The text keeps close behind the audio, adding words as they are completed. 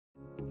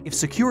If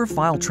secure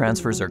file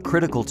transfers are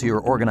critical to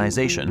your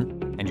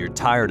organization, and you're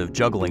tired of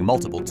juggling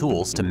multiple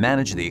tools to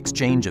manage the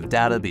exchange of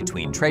data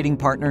between trading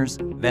partners,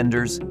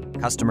 vendors,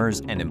 customers,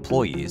 and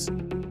employees,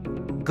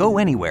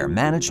 GoAnywhere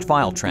Managed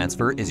File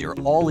Transfer is your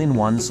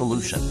all-in-one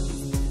solution.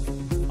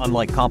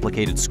 Unlike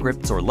complicated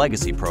scripts or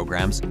legacy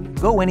programs,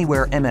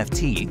 GoAnywhere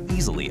MFT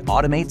easily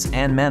automates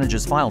and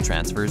manages file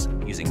transfers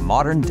using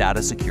modern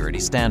data security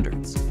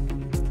standards.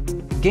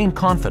 Gain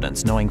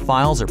confidence knowing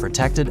files are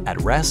protected at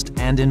rest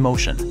and in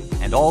motion,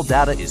 and all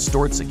data is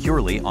stored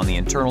securely on the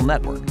internal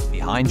network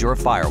behind your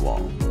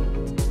firewall.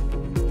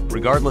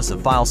 Regardless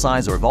of file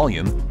size or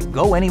volume,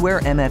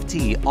 GoAnywhere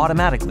MFT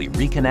automatically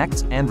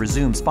reconnects and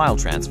resumes file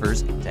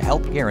transfers to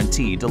help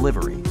guarantee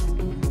delivery.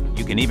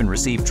 You can even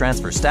receive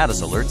transfer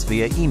status alerts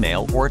via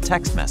email or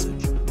text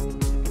message.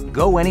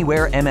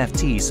 GoAnywhere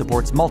MFT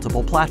supports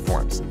multiple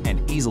platforms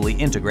and easily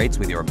integrates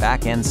with your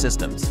back-end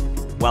systems,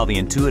 while the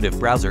intuitive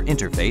browser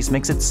interface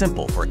makes it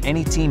simple for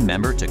any team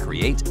member to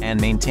create and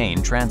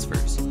maintain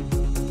transfers.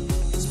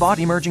 Spot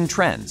emerging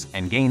trends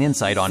and gain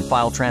insight on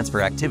file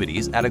transfer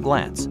activities at a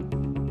glance.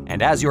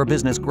 And as your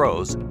business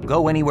grows,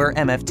 GoAnywhere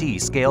MFT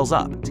scales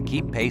up to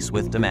keep pace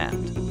with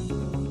demand.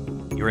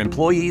 Your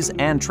employees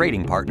and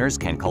trading partners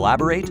can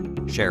collaborate,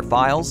 share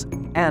files,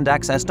 and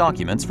access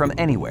documents from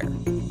anywhere.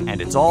 And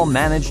it's all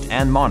managed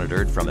and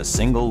monitored from a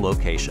single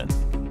location.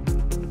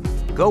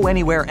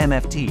 GoAnywhere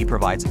MFT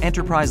provides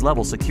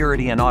enterprise-level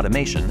security and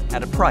automation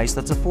at a price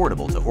that's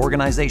affordable to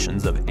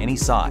organizations of any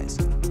size.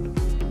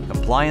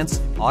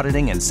 Compliance,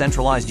 auditing, and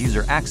centralized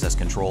user access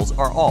controls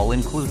are all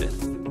included.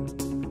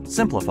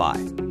 Simplify,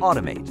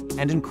 automate,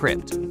 and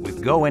encrypt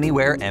with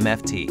GoAnywhere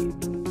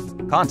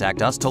MFT.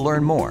 Contact us to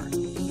learn more.